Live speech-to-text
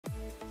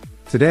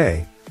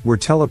Today, we're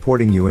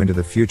teleporting you into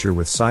the future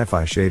with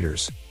Sci-Fi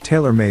Shaders,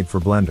 tailor-made for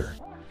Blender.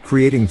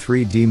 Creating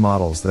 3D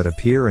models that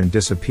appear and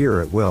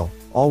disappear at will,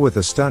 all with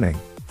a stunning,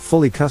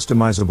 fully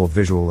customizable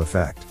visual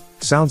effect.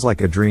 Sounds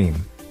like a dream,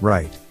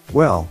 right?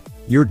 Well,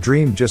 your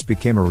dream just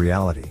became a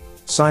reality.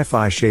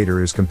 Sci-Fi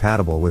Shader is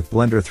compatible with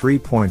Blender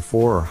 3.4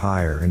 or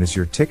higher and is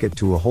your ticket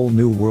to a whole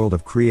new world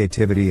of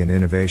creativity and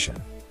innovation.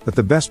 But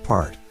the best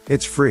part,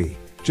 it's free.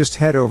 Just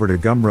head over to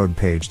Gumroad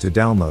page to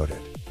download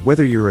it.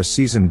 Whether you're a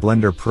seasoned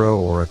Blender pro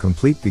or a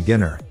complete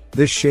beginner,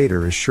 this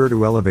shader is sure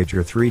to elevate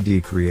your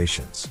 3D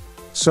creations.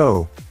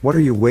 So, what are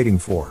you waiting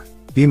for?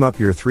 Beam up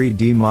your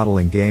 3D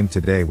modeling game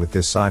today with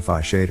this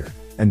Sci-Fi Shader.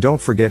 And don't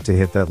forget to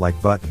hit that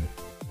like button.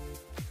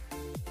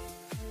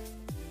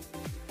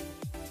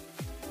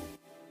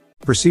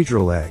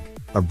 Procedural Egg,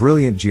 a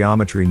brilliant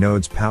geometry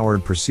nodes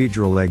powered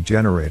procedural egg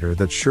generator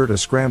that's sure to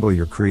scramble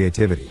your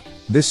creativity.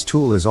 This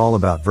tool is all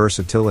about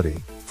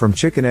versatility. From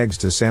chicken eggs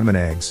to salmon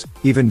eggs,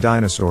 even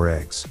dinosaur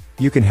eggs,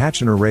 you can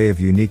hatch an array of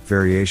unique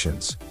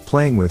variations,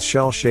 playing with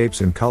shell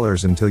shapes and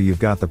colors until you've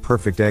got the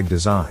perfect egg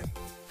design.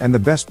 And the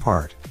best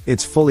part,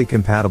 it's fully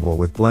compatible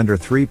with Blender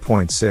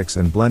 3.6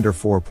 and Blender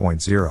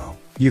 4.0.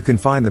 You can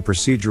find the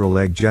procedural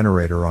egg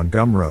generator on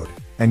Gumroad,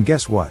 and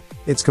guess what?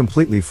 It's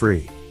completely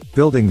free.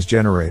 Buildings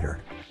generator.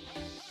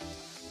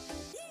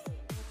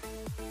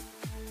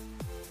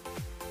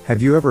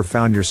 Have you ever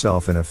found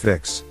yourself in a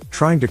fix,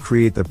 trying to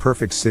create the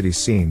perfect city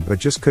scene but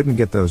just couldn't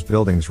get those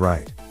buildings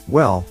right?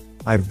 Well,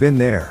 I've been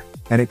there,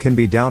 and it can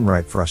be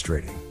downright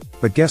frustrating.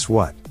 But guess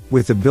what?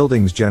 With the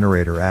Buildings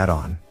Generator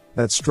add-on,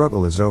 that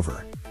struggle is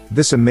over.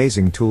 This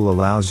amazing tool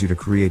allows you to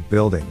create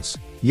buildings.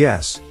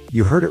 Yes,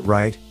 you heard it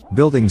right,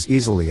 buildings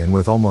easily and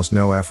with almost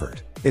no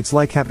effort. It's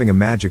like having a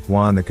magic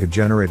wand that could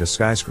generate a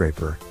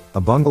skyscraper, a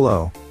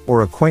bungalow,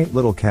 or a quaint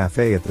little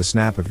cafe at the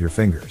snap of your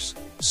fingers.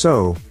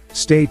 So,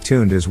 stay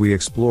tuned as we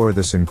explore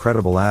this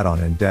incredible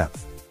add-on in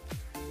depth.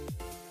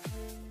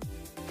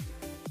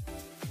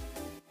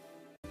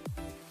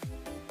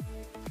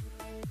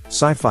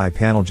 Sci-Fi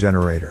Panel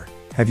Generator.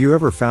 Have you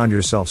ever found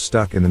yourself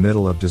stuck in the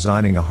middle of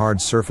designing a hard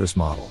surface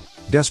model,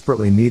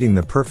 desperately needing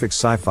the perfect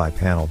sci-fi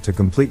panel to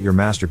complete your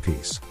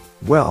masterpiece?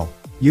 Well,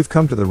 you've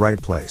come to the right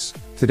place.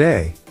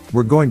 Today,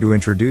 we're going to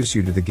introduce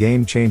you to the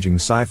game-changing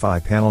Sci-Fi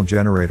Panel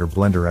Generator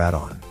Blender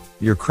add-on.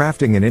 You're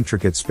crafting an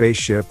intricate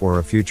spaceship or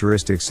a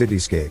futuristic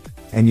cityscape,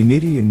 and you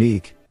need a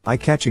unique,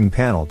 eye-catching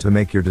panel to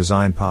make your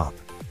design pop.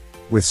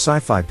 With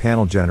Sci-Fi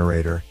Panel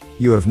Generator,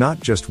 you have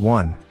not just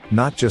one,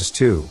 not just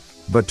two,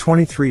 but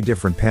 23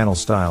 different panel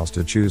styles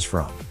to choose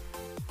from.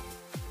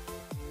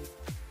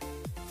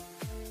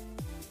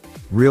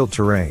 Real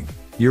terrain.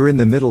 You're in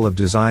the middle of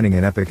designing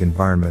an epic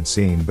environment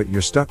scene but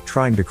you're stuck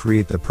trying to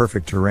create the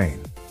perfect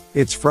terrain.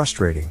 It's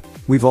frustrating.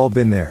 We've all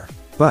been there.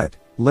 But,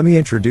 let me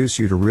introduce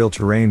you to Real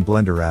Terrain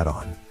Blender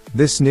add-on.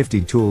 This nifty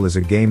tool is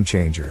a game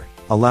changer,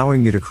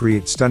 allowing you to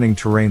create stunning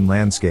terrain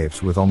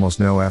landscapes with almost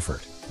no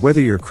effort.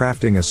 Whether you're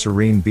crafting a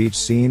serene beach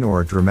scene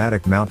or a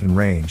dramatic mountain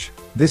range,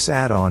 this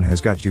add-on has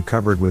got you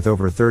covered with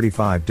over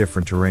 35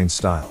 different terrain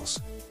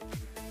styles.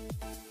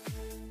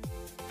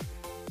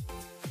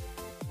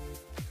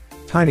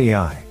 Tiny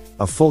Eye,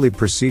 a fully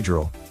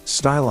procedural,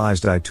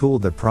 stylized eye tool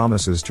that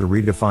promises to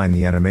redefine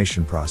the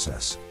animation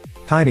process.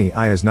 Tiny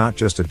Eye is not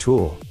just a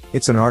tool,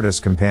 it's an artist's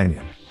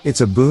companion.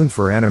 It's a boon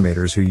for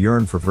animators who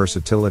yearn for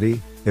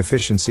versatility,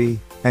 efficiency,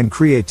 and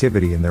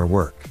creativity in their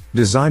work.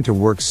 Designed to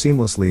work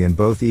seamlessly in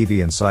both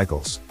Eevee and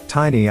Cycles,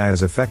 Tiny Eye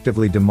has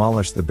effectively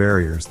demolished the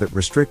barriers that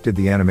restricted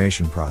the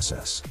animation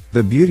process.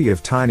 The beauty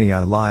of Tiny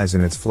Eye lies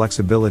in its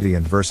flexibility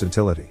and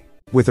versatility.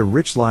 With a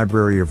rich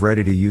library of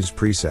ready-to-use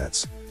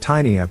presets,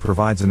 Tiny Eye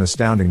provides an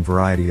astounding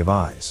variety of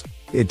eyes.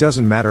 It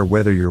doesn't matter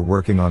whether you're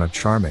working on a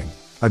charming,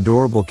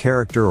 adorable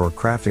character or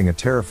crafting a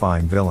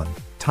terrifying villain,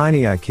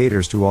 Tiny Eye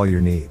caters to all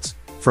your needs.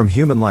 From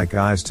human-like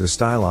eyes to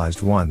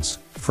stylized ones,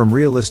 from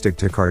realistic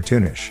to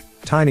cartoonish,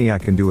 Tiny Eye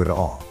can do it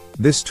all.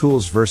 This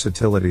tool's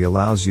versatility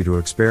allows you to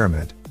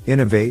experiment,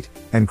 innovate,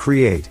 and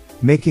create,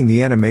 making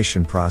the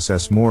animation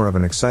process more of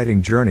an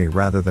exciting journey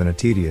rather than a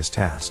tedious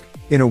task.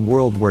 In a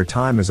world where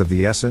time is of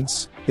the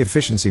essence,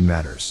 efficiency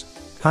matters.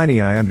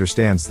 Tiny Eye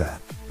understands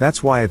that.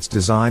 That's why it's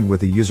designed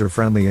with a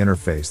user-friendly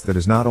interface that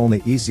is not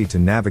only easy to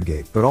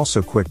navigate but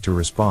also quick to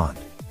respond.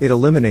 It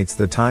eliminates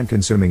the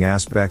time-consuming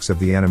aspects of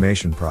the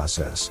animation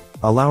process,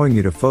 allowing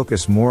you to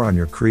focus more on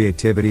your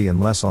creativity and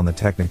less on the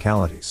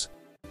technicalities.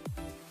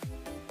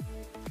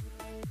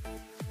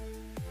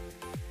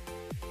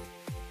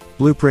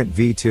 Blueprint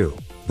V2.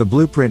 The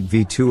Blueprint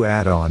V2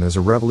 add-on is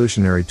a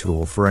revolutionary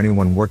tool for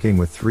anyone working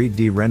with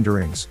 3D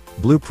renderings,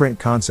 blueprint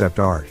concept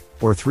art,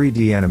 or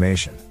 3D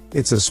animation.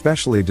 It's a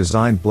specially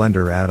designed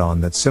Blender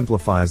add-on that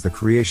simplifies the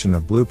creation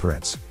of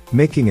blueprints,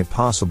 making it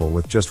possible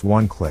with just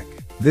one click.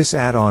 This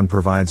add-on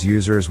provides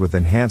users with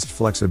enhanced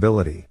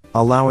flexibility,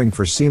 allowing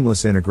for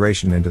seamless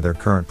integration into their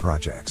current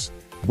projects.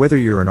 Whether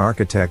you're an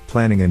architect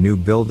planning a new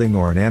building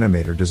or an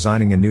animator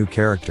designing a new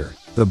character,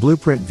 the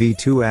Blueprint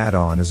V2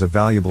 add-on is a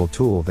valuable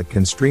tool that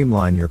can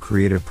streamline your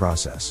creative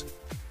process.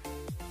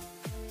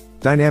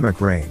 Dynamic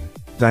Rain.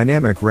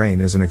 Dynamic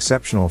Rain is an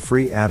exceptional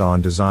free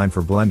add-on designed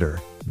for Blender.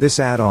 This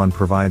add-on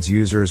provides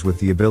users with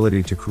the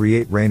ability to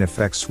create rain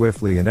effects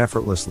swiftly and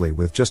effortlessly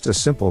with just a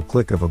simple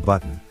click of a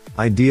button.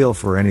 Ideal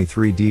for any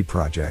 3D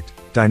project,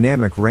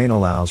 Dynamic Rain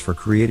allows for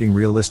creating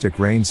realistic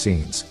rain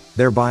scenes,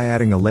 thereby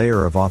adding a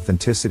layer of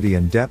authenticity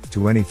and depth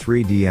to any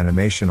 3D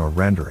animation or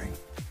rendering.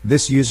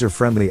 This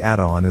user-friendly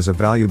add-on is a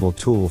valuable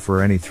tool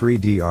for any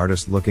 3D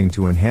artist looking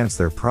to enhance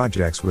their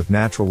projects with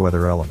natural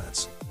weather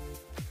elements.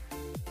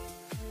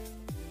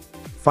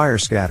 Fire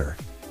Scatter.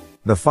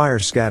 The Fire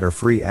Scatter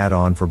free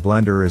add-on for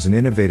Blender is an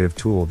innovative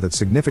tool that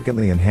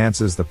significantly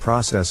enhances the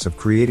process of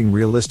creating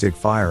realistic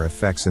fire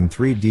effects in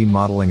 3D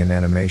modeling and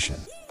animation.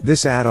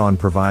 This add-on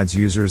provides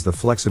users the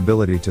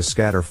flexibility to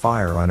scatter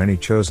fire on any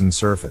chosen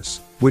surface,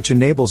 which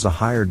enables a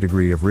higher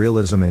degree of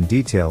realism and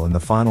detail in the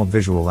final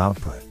visual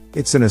output.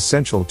 It's an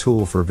essential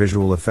tool for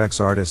visual effects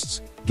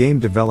artists, game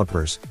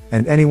developers,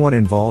 and anyone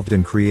involved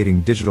in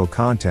creating digital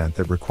content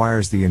that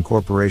requires the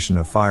incorporation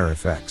of fire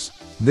effects.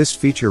 This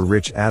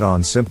feature-rich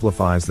add-on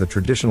simplifies the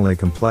traditionally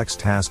complex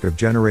task of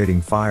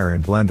generating fire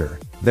in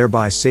Blender,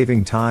 thereby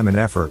saving time and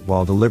effort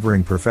while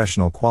delivering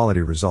professional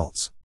quality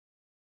results.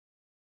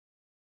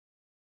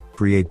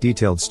 Create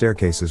detailed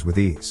staircases with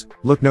ease.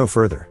 Look no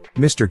further.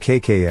 Mr.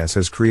 KKS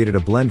has created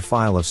a blend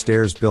file of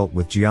stairs built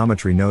with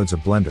geometry nodes of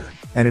Blender,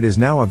 and it is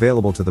now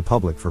available to the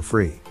public for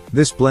free.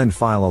 This blend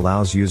file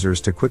allows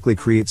users to quickly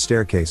create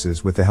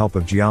staircases with the help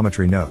of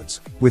geometry nodes,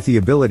 with the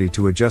ability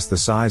to adjust the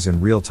size in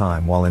real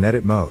time while in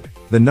edit mode.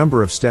 The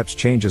number of steps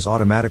changes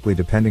automatically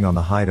depending on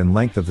the height and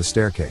length of the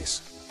staircase.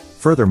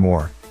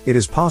 Furthermore, it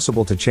is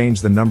possible to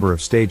change the number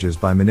of stages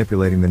by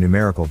manipulating the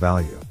numerical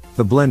value.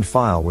 The blend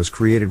file was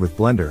created with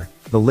Blender,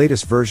 the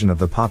latest version of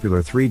the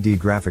popular 3D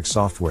graphics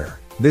software.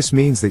 This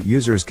means that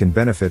users can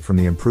benefit from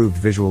the improved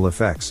visual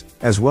effects,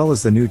 as well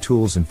as the new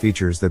tools and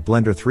features that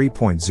Blender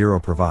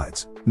 3.0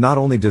 provides. Not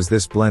only does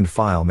this blend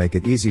file make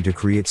it easy to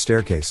create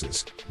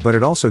staircases, but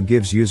it also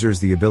gives users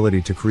the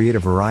ability to create a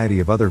variety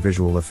of other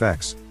visual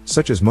effects,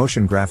 such as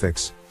motion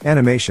graphics,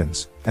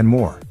 animations, and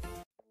more.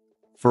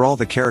 For all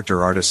the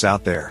character artists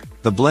out there,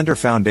 the Blender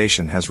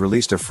Foundation has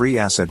released a free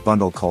asset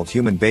bundle called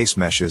Human Base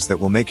Meshes that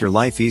will make your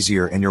life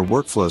easier and your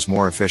workflows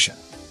more efficient.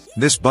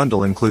 This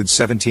bundle includes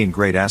 17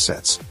 great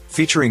assets,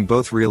 featuring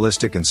both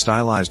realistic and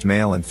stylized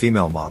male and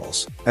female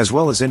models, as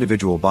well as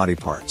individual body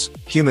parts.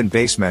 Human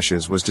Base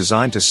Meshes was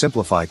designed to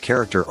simplify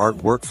character art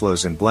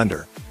workflows in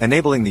Blender,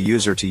 enabling the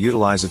user to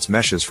utilize its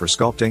meshes for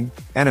sculpting,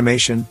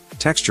 animation,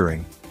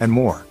 texturing, and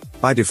more.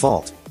 By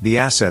default, the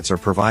assets are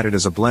provided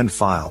as a blend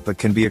file but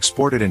can be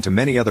exported into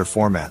many other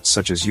formats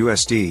such as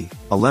USD,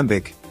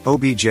 Alembic,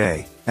 OBJ,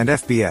 and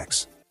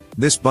FBX.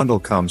 This bundle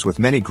comes with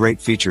many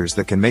great features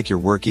that can make your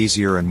work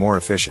easier and more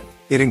efficient.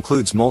 It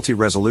includes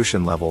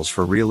multi-resolution levels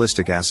for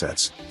realistic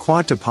assets,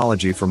 quad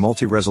topology for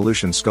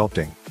multi-resolution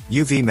sculpting,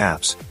 UV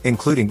maps,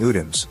 including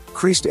UDIMs,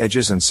 creased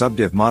edges and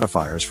subdiv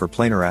modifiers for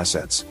planar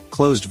assets,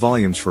 closed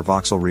volumes for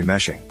voxel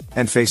remeshing,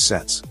 and face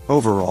sets.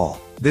 Overall,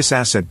 this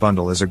asset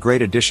bundle is a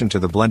great addition to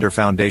the Blender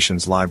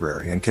Foundation's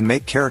library and can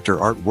make character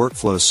art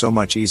workflows so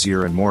much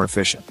easier and more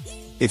efficient.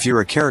 If you're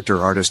a character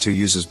artist who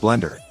uses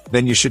Blender,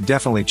 then you should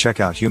definitely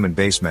check out Human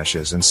Base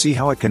Meshes and see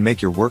how it can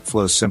make your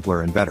workflows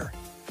simpler and better.